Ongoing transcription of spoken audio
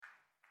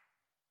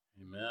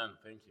Amen.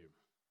 Thank you.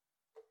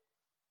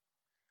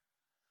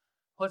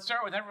 Let's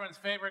start with everyone's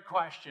favorite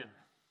question.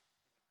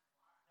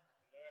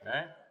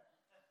 Okay?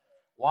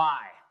 Why?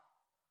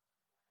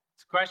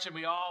 It's a question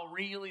we all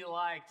really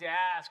like to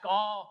ask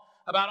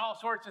about all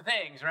sorts of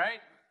things, right?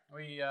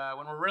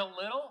 When we're real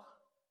little,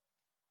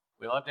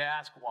 we love to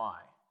ask why.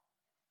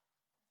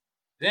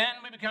 Then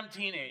we become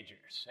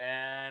teenagers,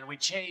 and we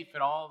chafe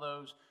at all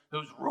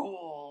those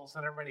rules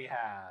that everybody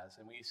has,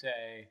 and we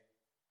say,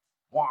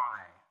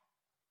 why?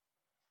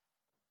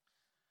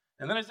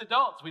 And then as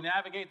adults, we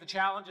navigate the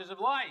challenges of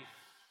life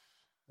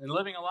and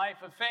living a life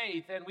of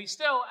faith, and we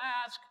still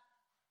ask,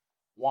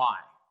 why?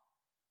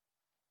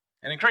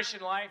 And in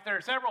Christian life, there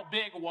are several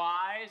big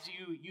whys.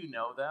 You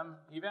know them.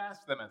 You've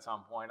asked them at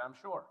some point, I'm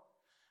sure.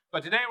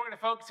 But today we're going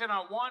to focus in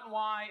on one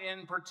why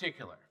in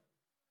particular.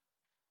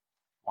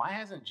 Why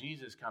hasn't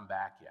Jesus come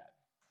back yet?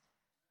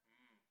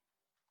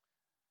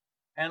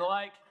 And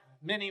like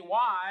many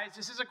whys,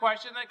 this is a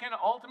question that can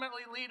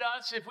ultimately lead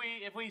us, if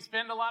we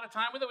spend a lot of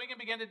time with it, we can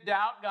begin to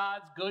doubt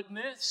God's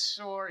goodness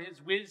or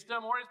his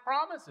wisdom or his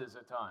promises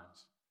at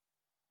times.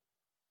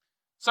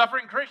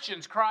 Suffering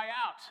Christians cry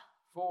out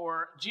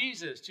for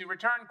Jesus to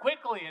return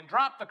quickly and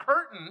drop the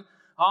curtain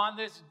on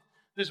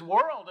this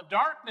world of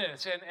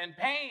darkness and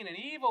pain and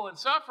evil and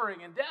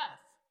suffering and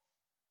death.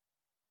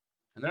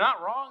 And they're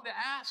not wrong to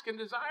ask and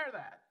desire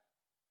that.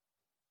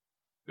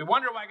 We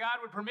wonder why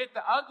God would permit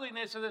the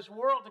ugliness of this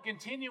world to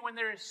continue when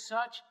there is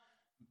such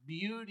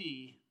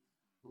beauty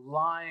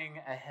lying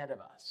ahead of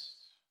us.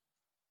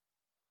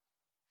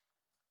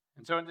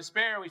 And so in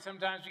despair, we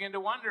sometimes begin to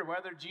wonder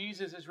whether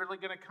Jesus is really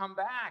going to come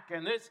back.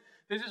 And this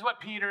is what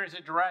Peter is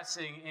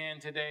addressing in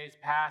today's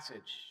passage.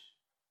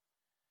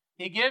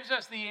 He gives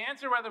us the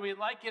answer whether we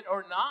like it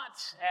or not,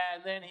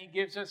 and then he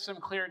gives us some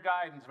clear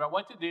guidance about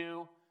what to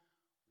do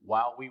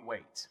while we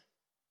wait.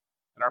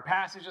 And our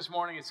passage this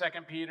morning is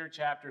 2 Peter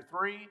chapter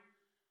 3,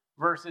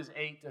 verses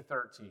 8 to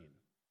 13.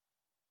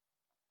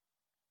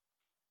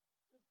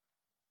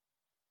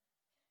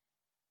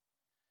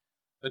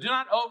 But do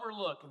not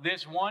overlook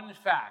this one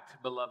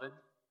fact, beloved,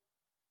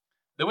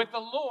 that with the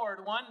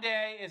Lord 1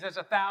 day is as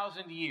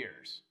 1,000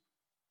 years,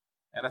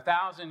 and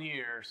 1,000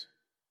 years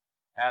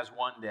as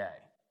 1 day.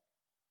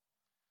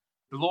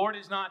 The Lord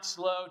is not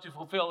slow to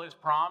fulfill his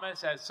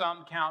promise, as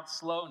some count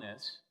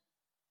slowness,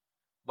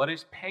 but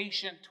is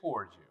patient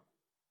towards you,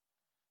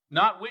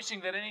 not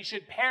wishing that any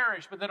should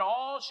perish, but that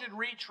all should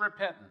reach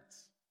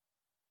repentance.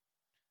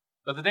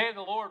 But the day of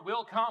the Lord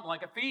will come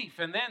like a thief,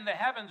 and then the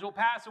heavens will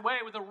pass away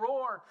with a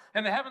roar,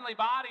 and the heavenly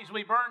bodies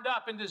will be burned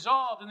up and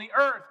dissolved, and the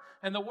earth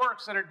and the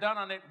works that are done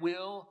on it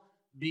will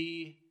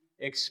be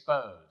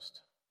exposed.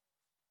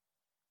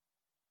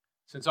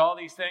 Since all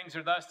these things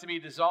are thus to be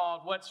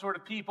dissolved, what sort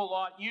of people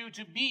ought you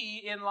to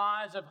be in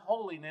lives of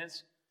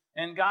holiness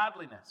and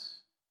godliness,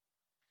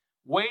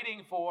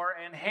 waiting for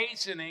and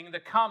hastening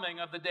the coming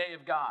of the day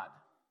of God,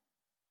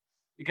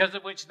 because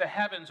of which the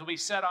heavens will be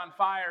set on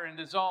fire and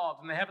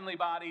dissolved, and the heavenly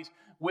bodies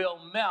will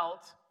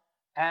melt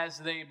as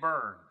they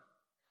burn.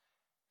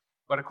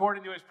 But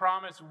according to his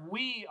promise,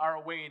 we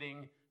are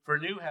waiting for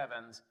new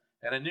heavens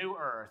and a new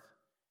earth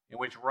in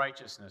which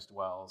righteousness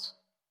dwells.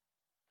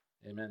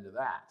 Amen to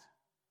that.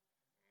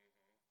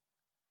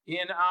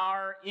 In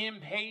our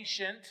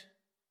impatient,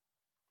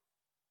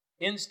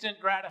 instant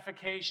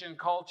gratification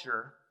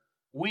culture,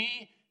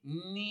 we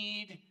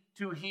need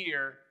to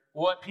hear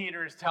what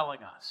Peter is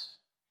telling us.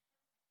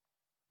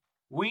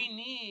 We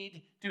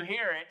need to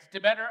hear it to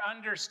better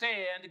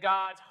understand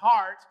God's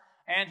heart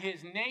and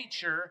his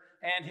nature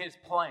and his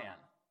plan.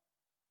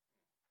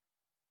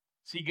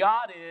 See,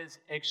 God is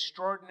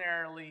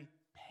extraordinarily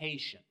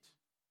patient.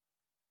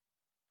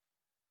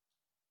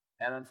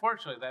 And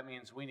unfortunately, that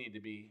means we need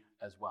to be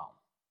as well.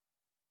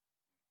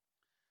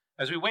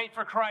 As we wait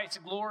for Christ's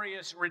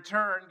glorious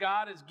return,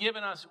 God has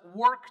given us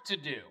work to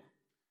do.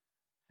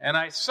 And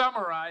I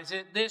summarize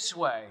it this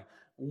way: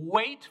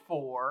 wait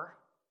for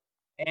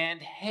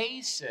and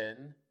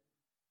hasten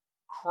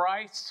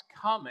Christ's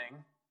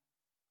coming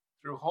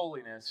through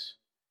holiness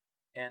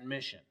and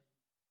mission.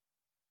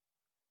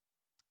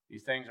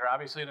 These things are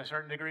obviously in a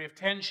certain degree of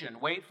tension.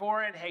 Wait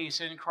for and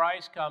hasten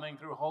Christ's coming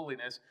through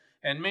holiness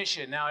and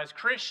mission. Now, as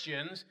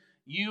Christians,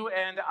 you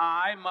and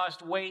I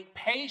must wait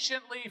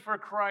patiently for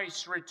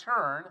Christ's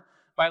return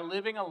by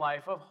living a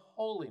life of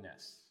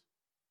holiness.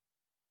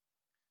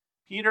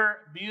 Peter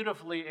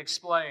beautifully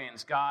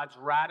explains God's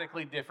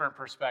radically different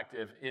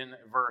perspective in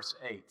verse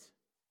 8.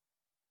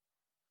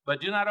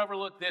 But do not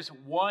overlook this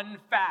one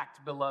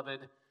fact,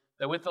 beloved,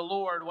 that with the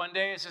Lord 1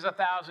 day is as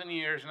 1,000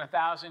 years, and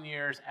 1,000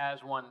 years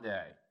as 1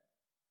 day.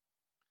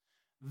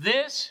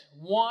 This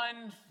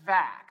one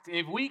fact,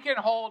 if we can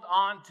hold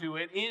on to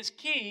it, is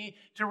key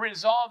to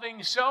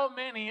resolving so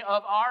many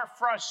of our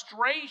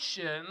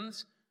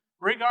frustrations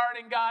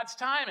regarding God's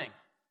timing.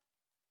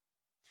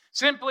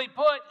 Simply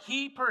put,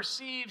 he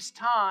perceives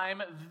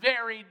time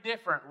very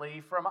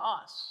differently from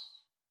us.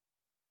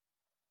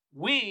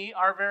 We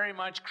are very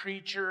much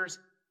creatures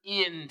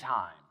in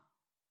time.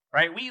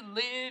 right? We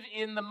live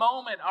in the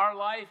moment. Our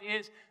life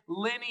is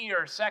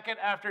linear, second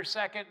after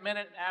second,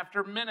 minute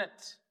after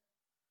minute.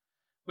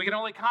 We can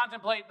only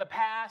contemplate the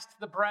past,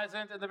 the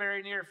present, and the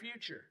very near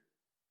future.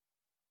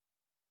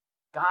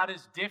 God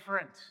is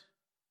different.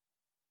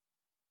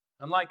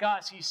 Unlike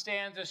us, he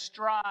stands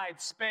astride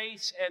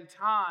space and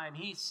time.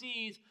 He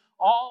sees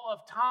all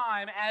of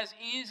time as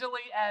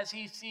easily as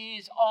he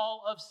sees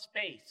all of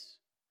space.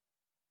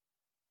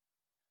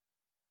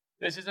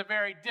 This is a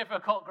very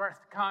difficult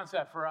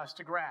concept for us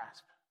to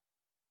grasp.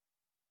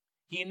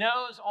 He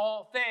knows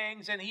all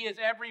things and he is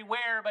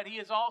everywhere, but he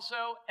is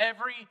also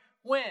every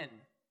when.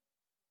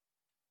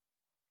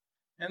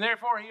 And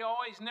therefore, he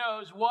always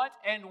knows what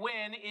and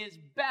when is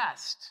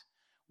best.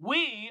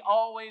 We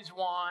always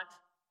want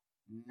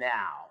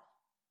now.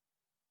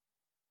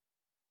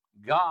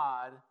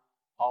 God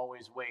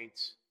always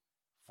waits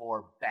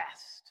for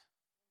best.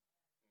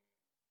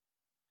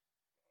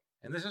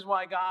 And this is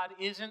why God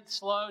isn't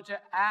slow to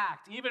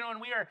act, even when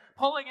we are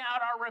pulling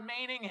out our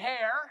remaining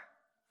hair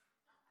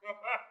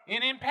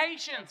in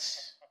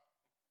impatience.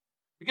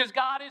 Because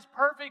God is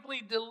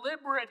perfectly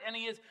deliberate and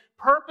he is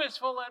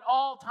purposeful at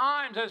all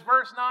times. As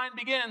verse 9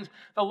 begins,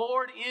 the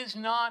Lord is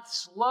not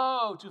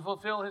slow to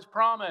fulfill his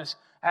promise,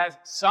 as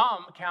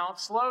some count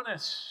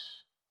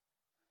slowness,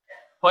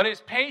 but is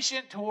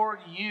patient toward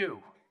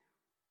you.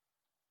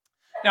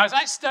 Now, as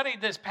I studied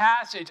this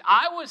passage,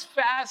 I was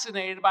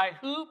fascinated by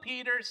who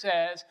Peter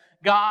says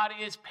God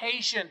is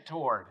patient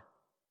toward.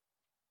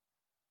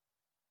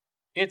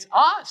 It's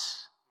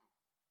us.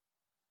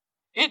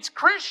 It's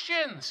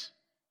Christians.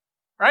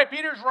 Right?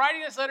 Peter's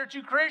writing this letter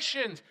to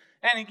Christians,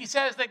 and he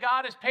says that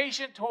God is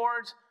patient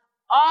towards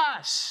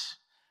us.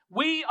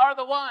 We are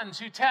the ones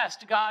who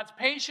test God's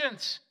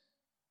patience.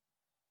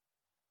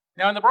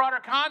 Now, in the broader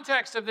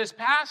context of this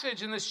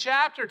passage, in this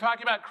chapter,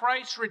 talking about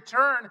Christ's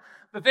return,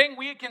 the thing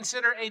we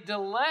consider a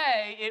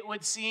delay, it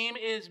would seem,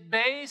 is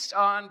based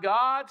on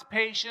God's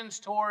patience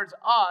towards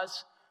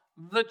us,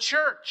 the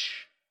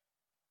church.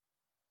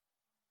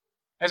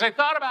 As I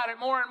thought about it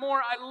more and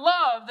more, I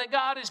love that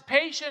God is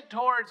patient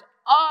towards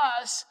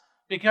us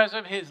because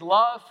of his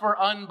love for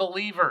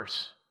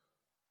unbelievers.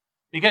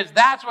 Because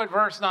that's what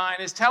verse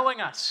 9 is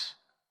telling us.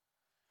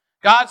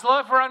 God's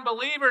love for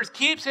unbelievers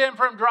keeps him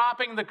from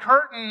dropping the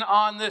curtain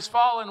on this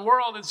fallen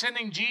world and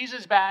sending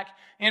Jesus back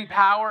in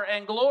power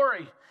and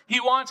glory. He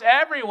wants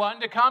everyone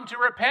to come to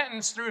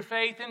repentance through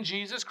faith in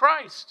Jesus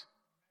Christ.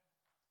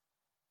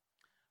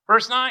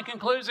 Verse 9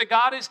 concludes that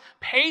God is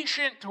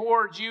patient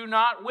towards you,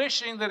 not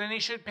wishing that any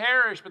should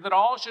perish, but that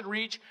all should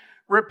reach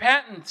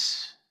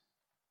repentance.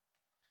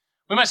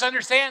 We must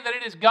understand that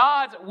it is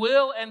God's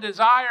will and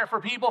desire for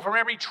people from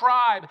every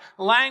tribe,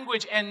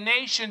 language, and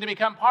nation to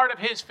become part of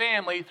his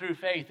family through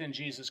faith in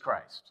Jesus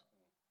Christ.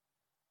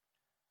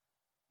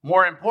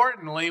 More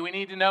importantly, we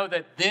need to know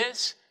that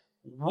this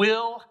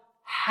will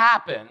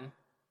happen,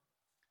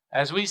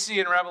 as we see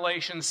in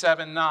Revelation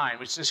 7:9,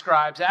 which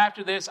describes,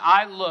 after this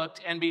I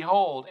looked, and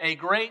behold, a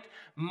great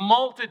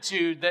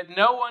multitude that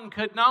no one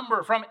could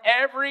number, from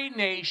every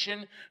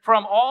nation,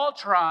 from all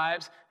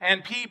tribes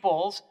and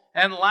peoples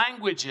and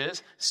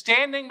languages,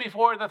 standing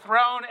before the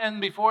throne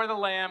and before the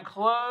Lamb,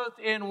 clothed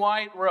in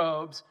white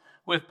robes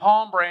with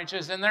palm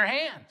branches in their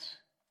hands.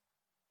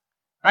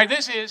 Right,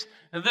 this is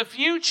the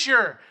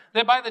future,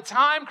 that by the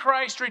time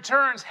Christ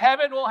returns,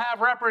 heaven will have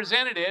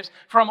representatives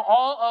from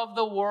all of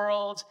the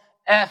world's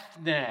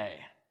ethne.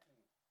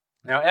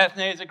 Now,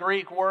 ethne is a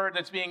Greek word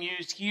that's being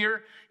used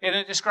here, and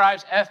it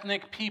describes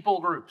ethnic people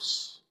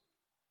groups.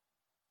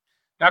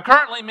 Now,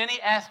 currently, many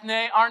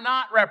ethne are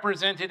not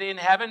represented in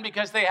heaven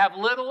because they have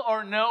little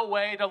or no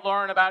way to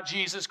learn about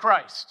Jesus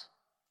Christ.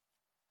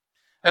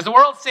 As the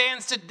world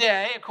stands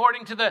today,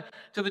 according to the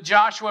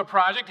Joshua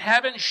Project,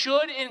 heaven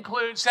should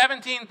include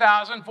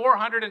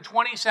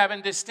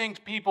 17,427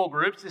 distinct people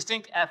groups,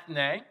 distinct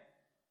ethne.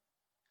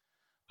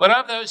 But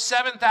of those,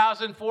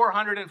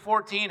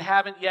 7,414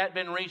 haven't yet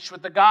been reached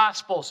with the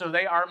gospel, so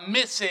they are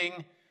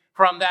missing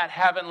from that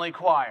heavenly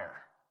choir.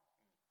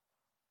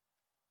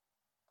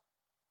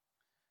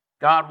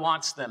 God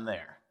wants them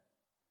there,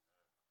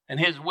 and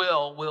his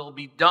will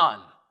be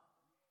done.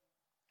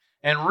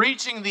 And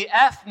reaching the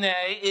ethne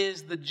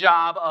is the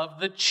job of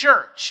the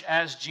church,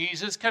 as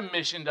Jesus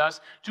commissioned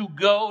us to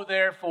go,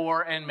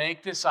 therefore, and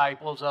make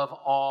disciples of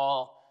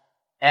all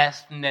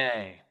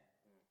ethne,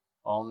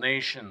 all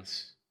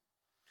nations.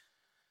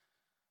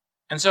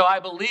 And so I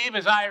believe,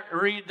 as I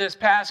read this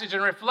passage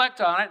and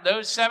reflect on it,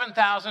 those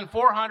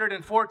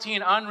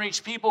 7,414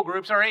 unreached people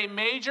groups are a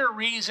major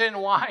reason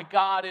why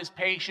God is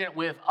patient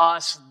with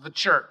us, the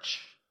church.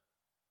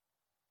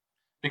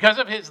 Because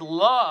of his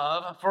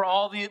love for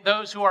all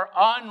those who are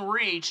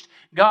unreached,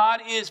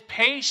 God is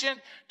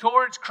patient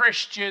towards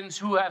Christians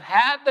who have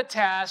had the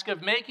task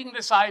of making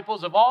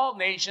disciples of all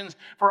nations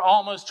for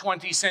almost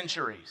 20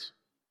 centuries.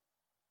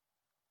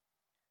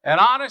 And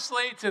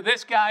honestly, to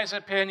this guy's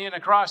opinion,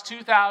 across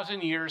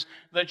 2,000 years,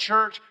 the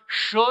church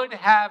should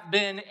have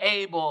been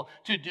able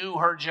to do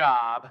her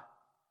job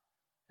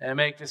and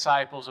make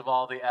disciples of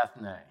all the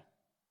ethne.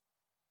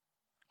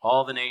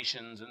 all the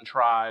nations and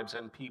tribes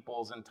and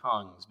peoples and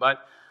tongues. But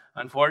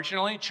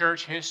unfortunately,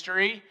 church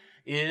history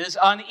is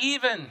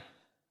uneven.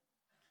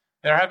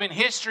 There have been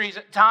histories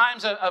at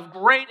times of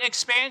great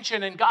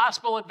expansion and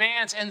gospel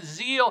advance and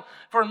zeal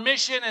for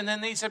mission, and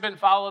then these have been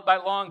followed by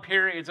long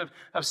periods of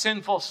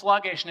sinful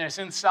sluggishness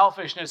and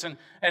selfishness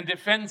and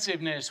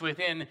defensiveness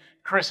within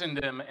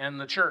Christendom and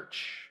the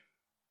church.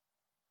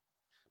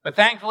 But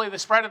thankfully, the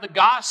spread of the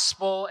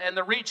gospel and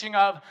the reaching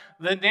of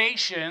the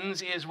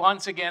nations is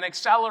once again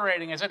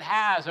accelerating, as it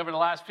has over the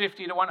last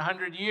 50 to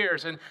 100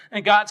 years,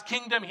 and God's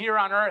kingdom here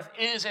on earth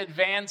is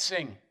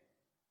advancing.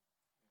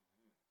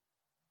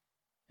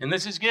 And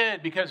this is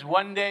good because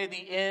one day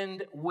the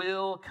end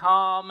will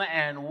come,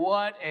 and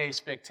what a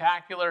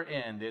spectacular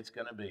end it's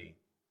going to be.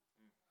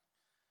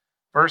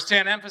 Verse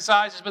 10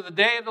 emphasizes, but the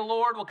day of the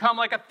Lord will come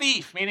like a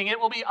thief, meaning it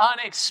will be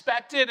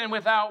unexpected and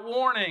without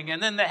warning.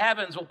 And then the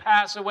heavens will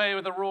pass away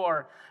with a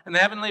roar, and the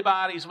heavenly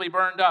bodies will be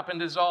burned up and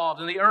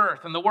dissolved, and the earth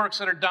and the works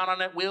that are done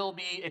on it will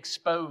be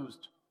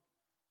exposed.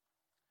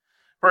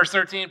 Verse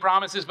 13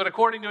 promises, but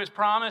according to his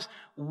promise,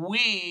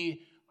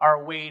 we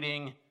are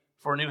waiting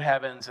for new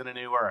heavens and a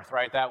new earth,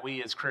 right? That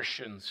we as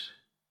Christians.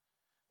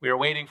 We are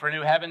waiting for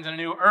new heavens and a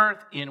new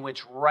earth in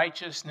which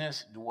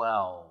righteousness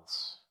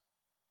dwells.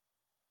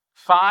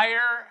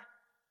 Fire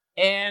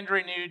and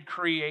renewed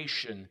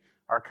creation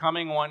are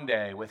coming one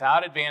day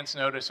without advance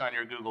notice on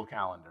your Google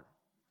Calendar.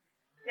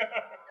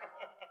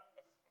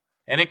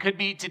 And it could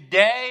be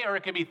today or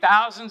it could be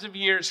thousands of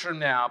years from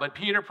now. But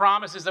Peter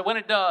promises that when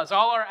it does,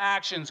 all our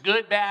actions,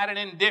 good, bad, and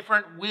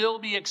indifferent, will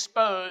be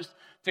exposed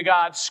to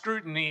God's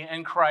scrutiny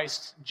and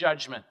Christ's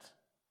judgment.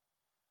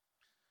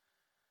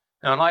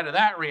 Now, in light of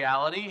that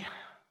reality,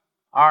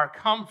 our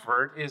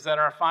comfort is that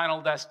our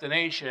final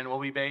destination will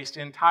be based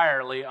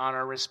entirely on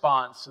our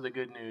response to the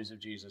good news of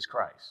Jesus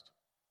Christ.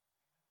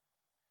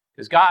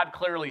 Because God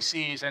clearly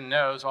sees and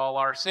knows all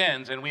our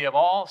sins, and we have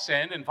all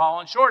sinned and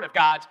fallen short of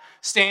God's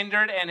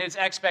standard and his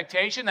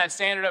expectation, that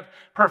standard of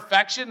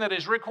perfection that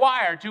is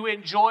required to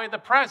enjoy the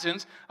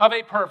presence of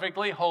a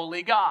perfectly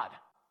holy God.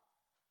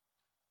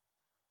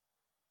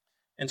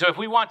 And so if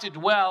we want to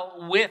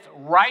dwell with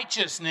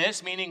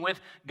righteousness, meaning with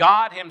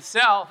God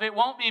himself, it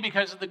won't be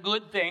because of the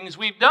good things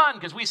we've done,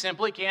 because we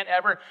simply can't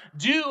ever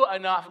do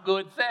enough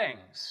good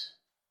things.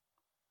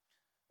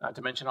 Not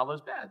to mention all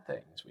those bad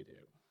things we do.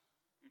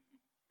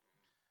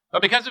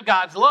 But because of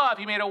God's love,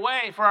 he made a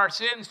way for our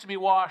sins to be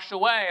washed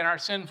away and our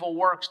sinful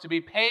works to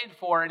be paid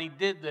for, and he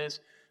did this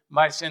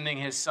by sending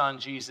his son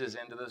Jesus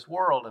into this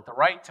world at the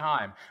right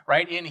time,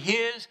 right? In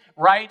his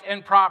right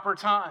and proper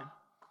time.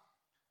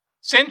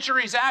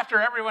 Centuries after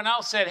everyone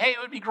else said, hey, it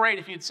would be great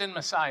if you'd send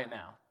Messiah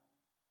now.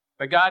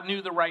 But God knew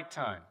the right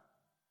time.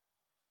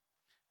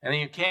 And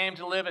he came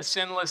to live a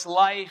sinless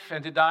life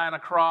and to die on a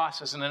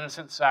cross as an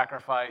innocent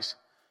sacrifice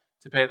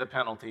to pay the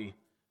penalty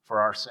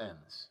for our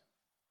sins.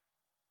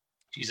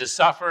 Jesus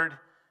suffered,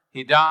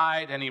 he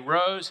died, and he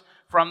rose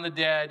from the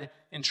dead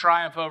in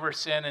triumph over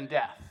sin and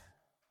death.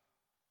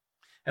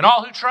 And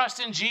all who trust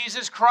in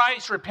Jesus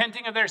Christ,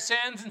 repenting of their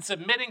sins and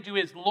submitting to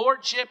his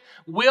lordship,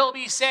 will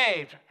be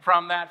saved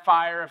from that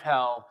fire of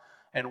hell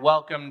and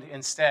welcomed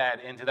instead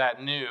into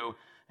that new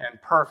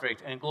and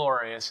perfect and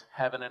glorious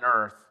heaven and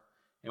earth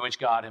in which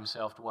God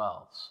himself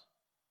dwells.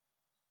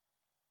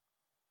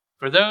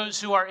 For those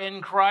who are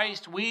in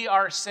Christ, we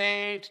are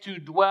saved to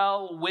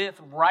dwell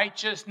with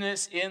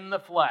righteousness in the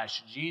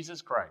flesh,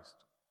 Jesus Christ,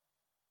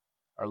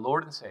 our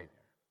Lord and Savior.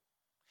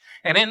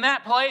 And in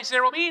that place,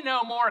 there will be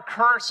no more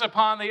curse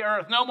upon the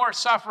earth, no more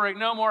suffering,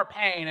 no more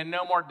pain, and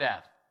no more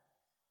death.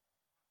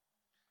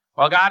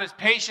 While God is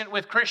patient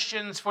with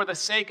Christians for the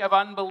sake of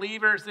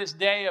unbelievers, this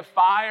day of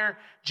fire,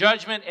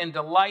 judgment, and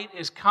delight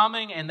is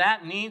coming, and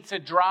that needs to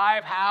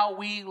drive how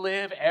we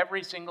live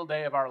every single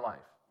day of our life.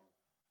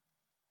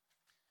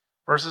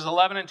 Verses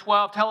 11 and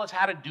 12 tell us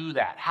how to do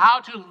that, how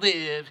to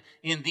live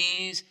in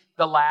these,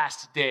 the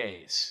last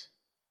days.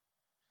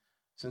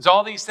 Since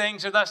all these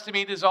things are thus to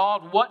be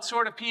dissolved, what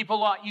sort of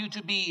people ought you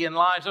to be in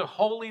lives of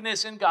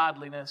holiness and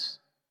godliness,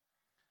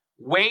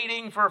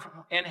 waiting for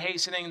and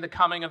hastening the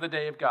coming of the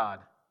day of God,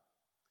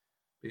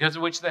 because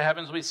of which the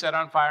heavens will be set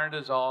on fire and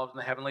dissolved,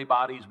 and the heavenly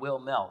bodies will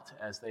melt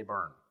as they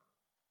burn.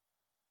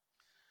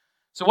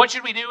 So what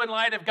should we do in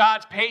light of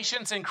God's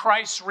patience and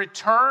Christ's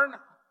return?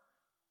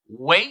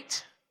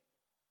 Wait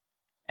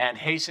and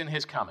hasten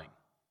his coming.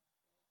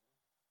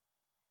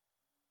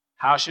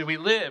 How should we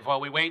live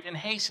while we wait and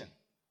hasten?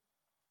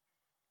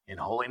 In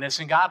holiness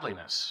and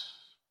godliness.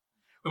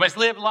 We must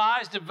live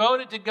lives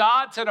devoted to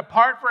God, set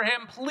apart for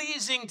him,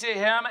 pleasing to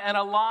him, and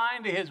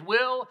aligned to his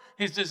will,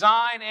 his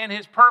design, and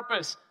his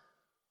purpose.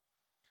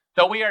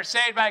 Though we are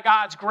saved by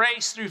God's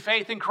grace through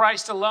faith in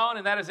Christ alone,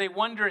 and that is a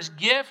wondrous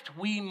gift,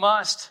 we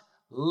must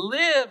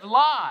live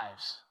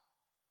lives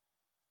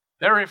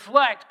that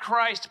reflect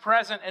Christ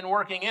present and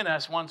working in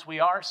us once we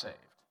are saved.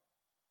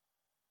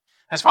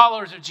 As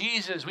followers of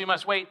Jesus, we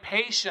must wait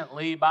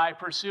patiently by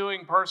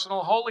pursuing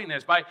personal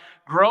holiness, by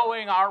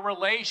growing our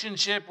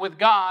relationship with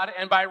God,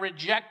 and by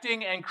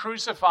rejecting and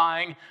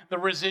crucifying the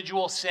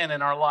residual sin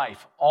in our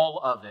life, all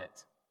of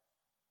it.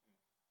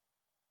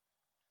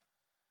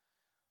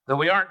 Though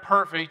we aren't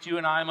perfect, you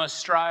and I must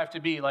strive to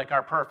be like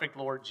our perfect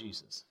Lord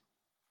Jesus.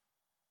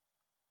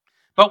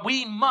 But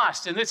we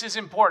must, and this is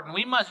important,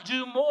 we must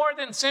do more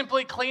than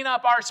simply clean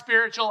up our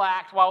spiritual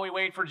act while we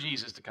wait for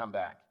Jesus to come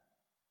back.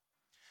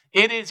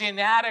 It is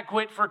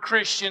inadequate for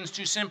Christians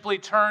to simply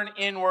turn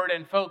inward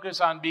and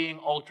focus on being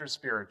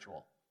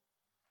ultra-spiritual.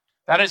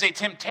 That is a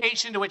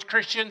temptation to which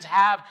Christians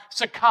have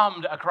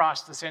succumbed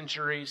across the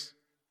centuries.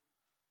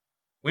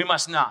 We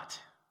must not.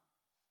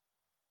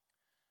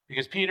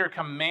 Because Peter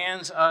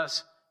commands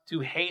us to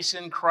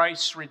hasten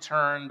Christ's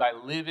return by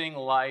living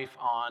life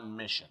on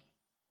mission.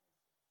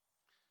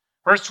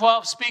 Verse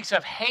 12 speaks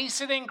of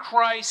hastening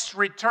Christ's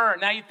return.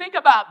 Now you think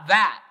about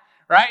that,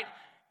 right?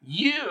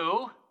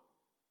 You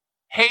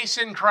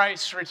hasten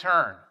Christ's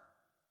return.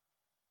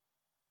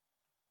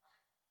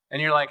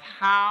 And you're like,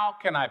 how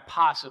can I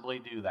possibly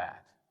do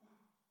that?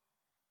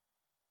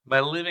 By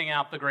living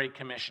out the Great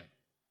Commission.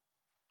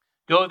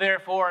 Go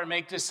therefore and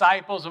make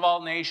disciples of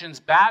all nations,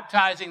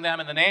 baptizing them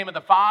in the name of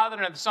the Father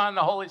and of the Son and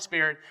the Holy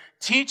Spirit,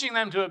 teaching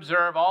them to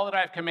observe all that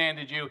I have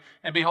commanded you,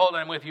 and behold,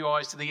 I am with you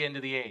always to the end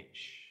of the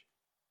age.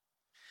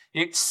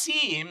 It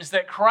seems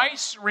that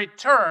Christ's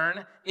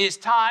return is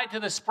tied to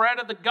the spread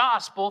of the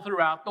gospel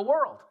throughout the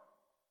world.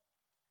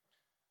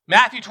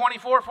 Matthew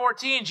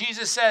 24:14,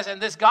 Jesus says, and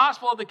this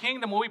gospel of the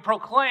kingdom will be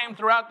proclaimed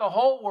throughout the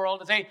whole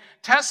world as a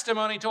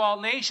testimony to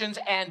all nations,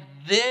 and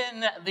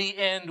then the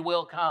end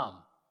will come.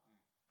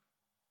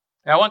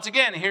 Now, once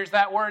again, here's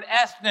that word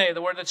ethne,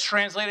 the word that's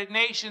translated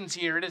nations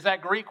here. It is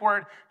that Greek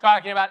word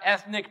talking about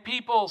ethnic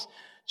peoples.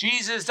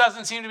 Jesus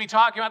doesn't seem to be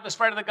talking about the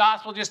spread of the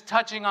gospel, just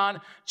touching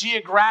on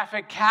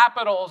geographic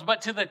capitals,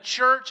 but to the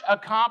church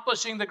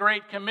accomplishing the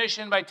Great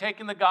Commission by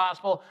taking the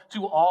gospel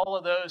to all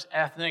of those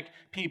ethnic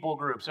people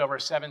groups, over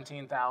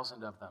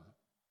 17,000 of them.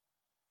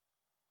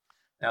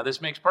 Now,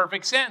 this makes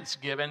perfect sense,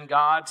 given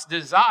God's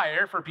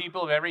desire for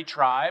people of every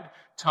tribe,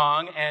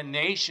 tongue, and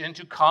nation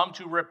to come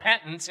to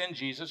repentance in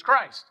Jesus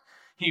Christ.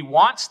 He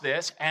wants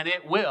this, and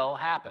it will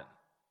happen.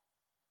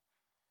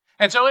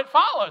 And so it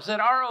follows that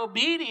our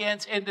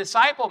obedience in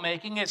disciple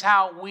making is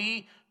how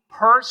we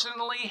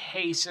personally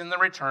hasten the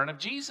return of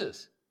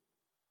Jesus.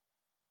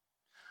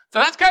 So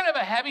that's kind of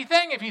a heavy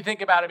thing if you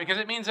think about it, because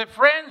it means that,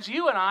 friends,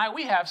 you and I,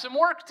 we have some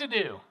work to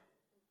do.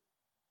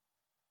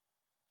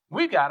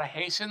 We've got to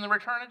hasten the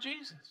return of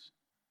Jesus.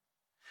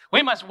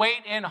 We must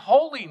wait in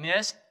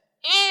holiness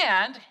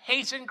and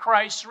hasten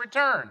Christ's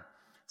return.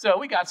 So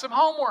we got some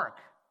homework.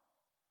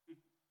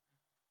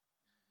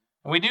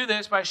 And we do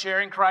this by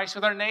sharing Christ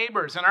with our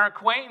neighbors and our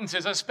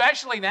acquaintances,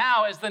 especially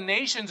now as the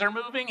nations are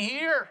moving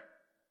here.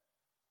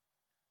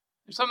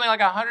 There's something like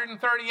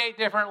 138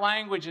 different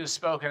languages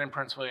spoken in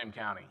Prince William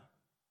County.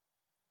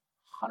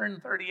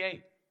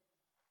 138.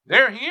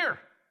 They're here.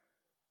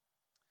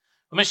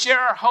 We must share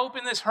our hope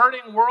in this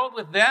hurting world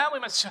with them. We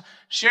must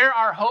share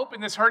our hope in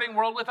this hurting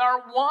world with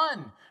our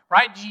one,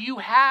 right? Do you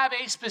have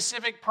a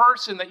specific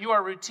person that you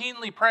are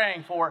routinely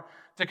praying for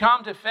to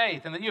come to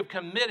faith and that you have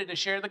committed to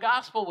share the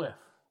gospel with?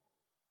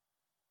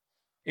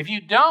 If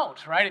you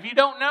don't, right? If you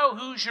don't know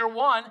who's your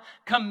one,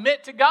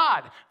 commit to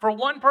God. For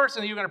one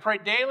person, you're going to pray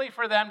daily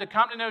for them to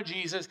come to know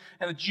Jesus,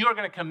 and that you're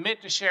going to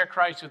commit to share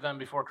Christ with them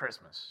before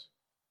Christmas.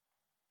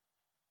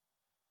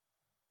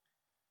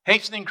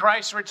 Hastening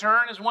Christ's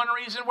return is one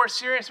reason we're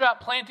serious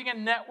about planting a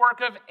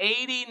network of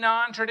 80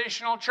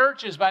 non-traditional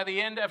churches by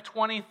the end of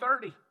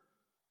 2030.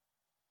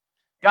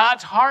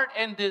 God's heart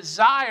and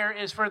desire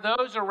is for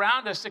those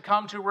around us to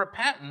come to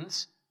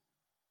repentance,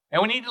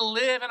 and we need to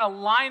live in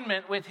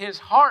alignment with His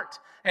heart.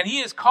 And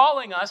He is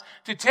calling us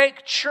to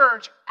take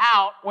church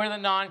out where the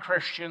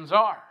non-Christians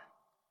are.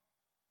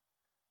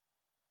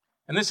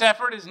 And this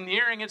effort is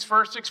nearing its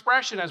first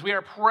expression as we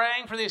are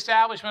praying for the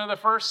establishment of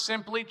the first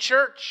Simply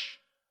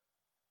Church.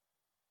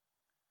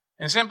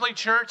 And Simply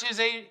Church is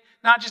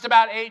not just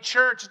about a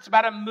church, it's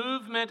about a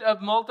movement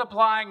of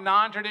multiplying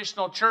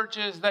non-traditional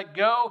churches that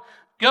go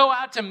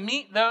out to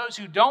meet those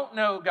who don't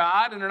know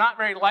God and are not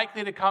very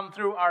likely to come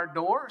through our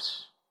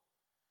doors,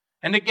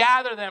 and to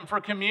gather them for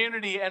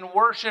community and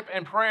worship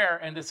and prayer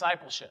and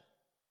discipleship.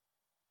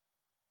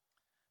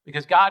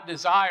 Because God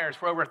desires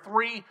for over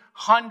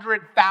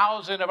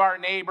 300,000 of our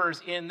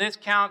neighbors in this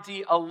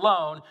county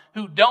alone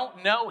who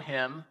don't know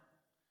Him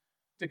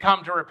to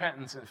come to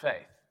repentance and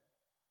faith.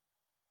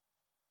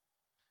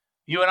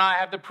 You and I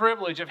have the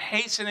privilege of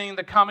hastening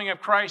the coming of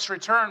Christ's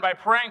return by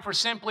praying for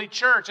Simply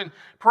Church and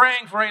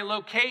praying for a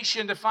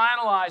location to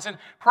finalize and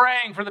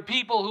praying for the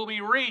people who will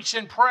be reached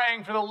and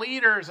praying for the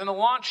leaders and the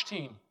launch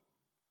team.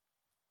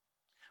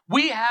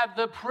 We have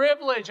the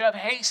privilege of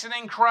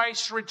hastening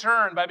Christ's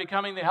return by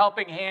becoming the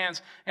helping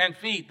hands and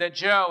feet that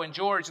Joe and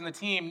George and the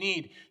team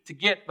need to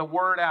get the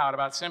word out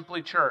about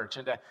Simply Church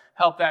and to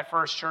help that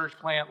first church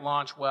plant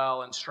launch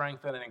well and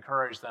strengthen and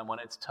encourage them when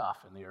it's tough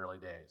in the early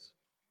days.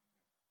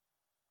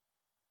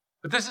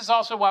 But this is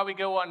also why we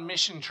go on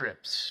mission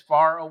trips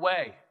far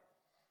away.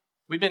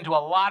 We've been to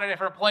a lot of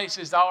different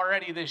places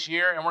already this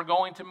year, and we're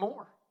going to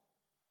more.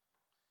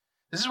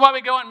 This is why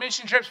we go on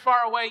mission trips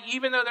far away,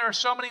 even though there are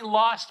so many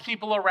lost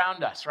people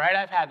around us, right?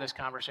 I've had this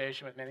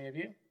conversation with many of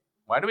you.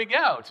 Why do we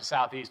go to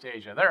Southeast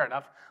Asia? There are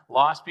enough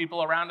lost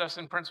people around us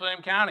in Prince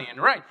William County.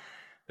 And right,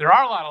 there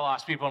are a lot of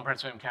lost people in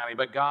Prince William County,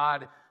 but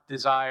God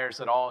desires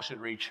that all should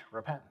reach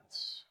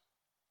repentance.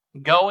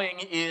 Going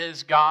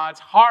is God's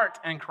heart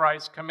and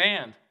Christ's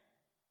command.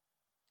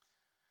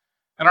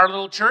 And our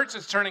little church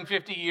is turning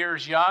 50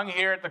 years young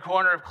here at the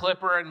corner of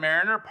Clipper and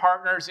Mariner,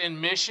 partners in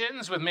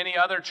missions with many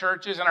other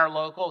churches in our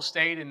local,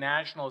 state, and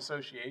national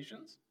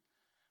associations.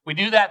 We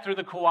do that through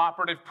the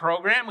cooperative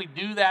program. We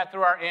do that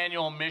through our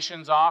annual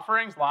missions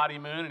offerings, Lottie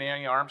Moon and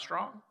Annie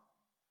Armstrong.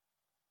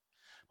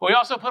 But we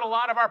also put a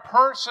lot of our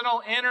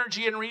personal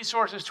energy and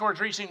resources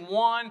towards reaching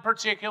one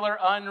particular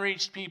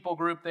unreached people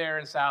group there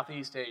in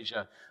Southeast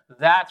Asia.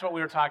 That's what we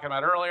were talking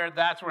about earlier.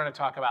 That's what we're going to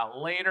talk about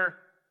later.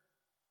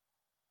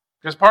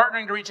 Because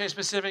partnering to reach a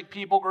specific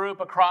people group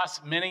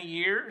across many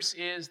years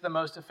is the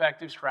most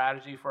effective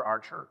strategy for our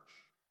church.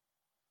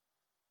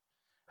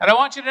 And I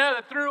want you to know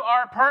that through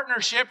our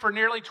partnership for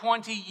nearly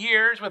 20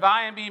 years with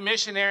IMB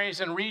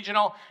missionaries and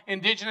regional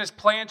indigenous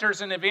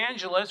planters and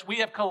evangelists, we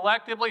have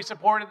collectively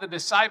supported the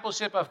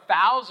discipleship of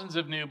thousands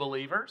of new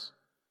believers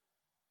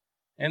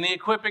and the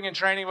equipping and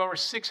training of over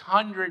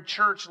 600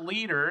 church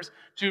leaders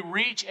to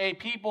reach a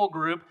people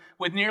group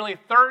with nearly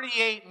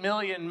 38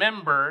 million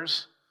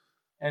members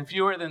and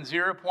fewer than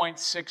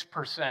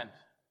 0.6%,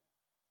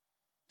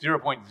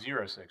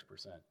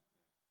 0.06%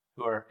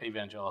 who are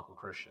evangelical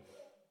Christian.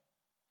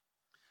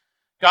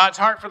 God's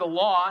heart for the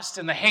lost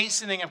and the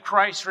hastening of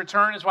Christ's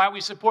return is why we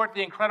support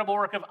the incredible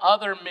work of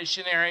other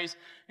missionaries,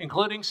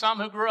 including some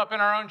who grew up in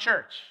our own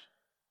church.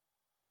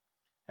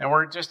 And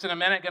we're just in a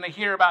minute going to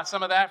hear about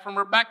some of that from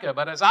Rebecca.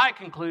 But as I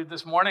conclude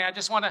this morning, I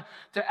just want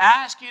to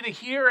ask you to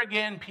hear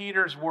again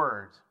Peter's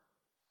words.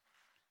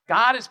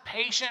 God is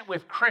patient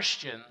with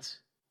Christians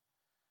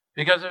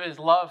because of his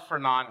love for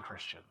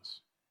non-Christians.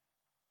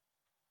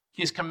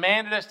 He's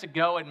commanded us to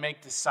go and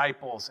make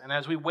disciples. And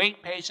as we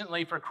wait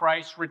patiently for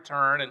Christ's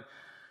return and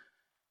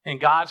in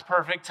God's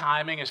perfect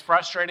timing, as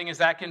frustrating as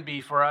that can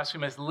be for us, we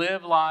must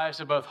live lives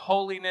of both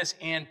holiness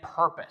and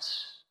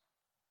purpose.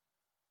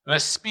 We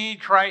must speed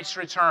Christ's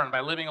return by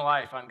living a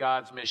life on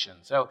God's mission.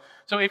 So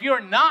if you're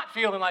not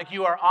feeling like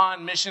you are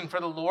on mission for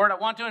the Lord, I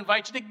want to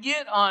invite you to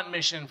get on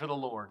mission for the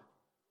Lord.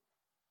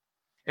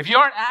 If you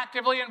aren't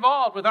actively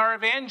involved with our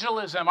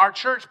evangelism, our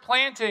church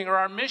planting, or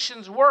our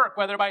missions work,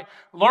 whether by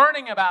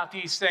learning about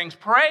these things,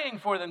 praying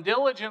for them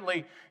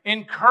diligently,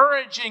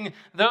 encouraging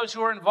those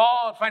who are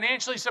involved,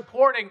 financially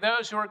supporting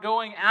those who are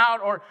going out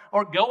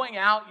or going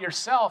out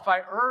yourself,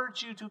 I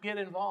urge you to get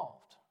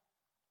involved.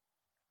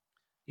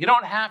 You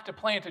don't have to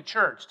plant a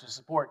church to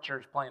support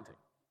church planting.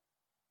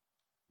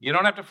 You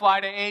don't have to fly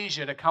to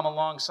Asia to come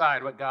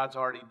alongside what God's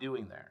already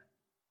doing there.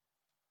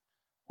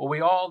 Well,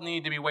 we all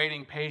need to be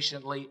waiting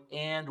patiently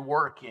and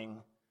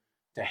working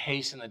to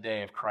hasten the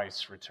day of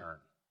Christ's return.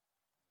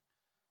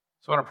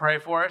 So I want to pray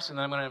for us, and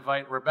then I'm going to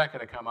invite Rebecca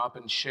to come up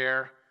and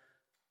share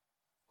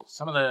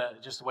some of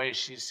the ways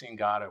she's seen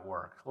God at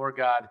work. Lord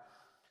God,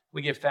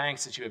 we give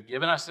thanks that you have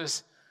given us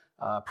this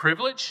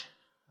privilege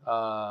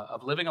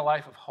of living a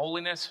life of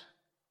holiness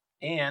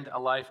and a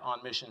life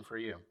on mission for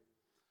you.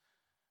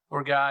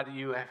 Lord God,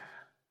 you have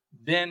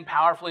been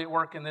powerfully at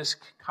work in this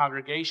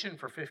congregation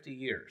for 50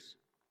 years.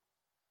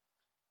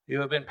 You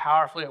have been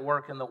powerfully at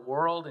work in the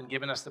world and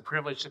given us the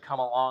privilege to come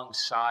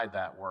alongside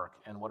that work,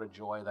 and what a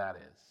joy that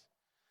is.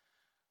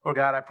 Lord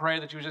God, I pray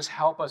that you would just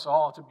help us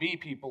all to be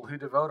people who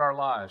devote our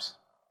lives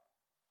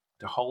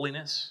to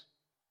holiness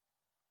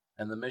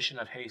and the mission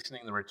of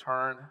hastening the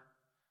return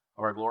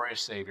of our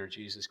glorious Savior,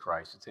 Jesus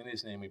Christ. It's in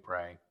his name we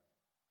pray.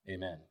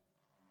 Amen.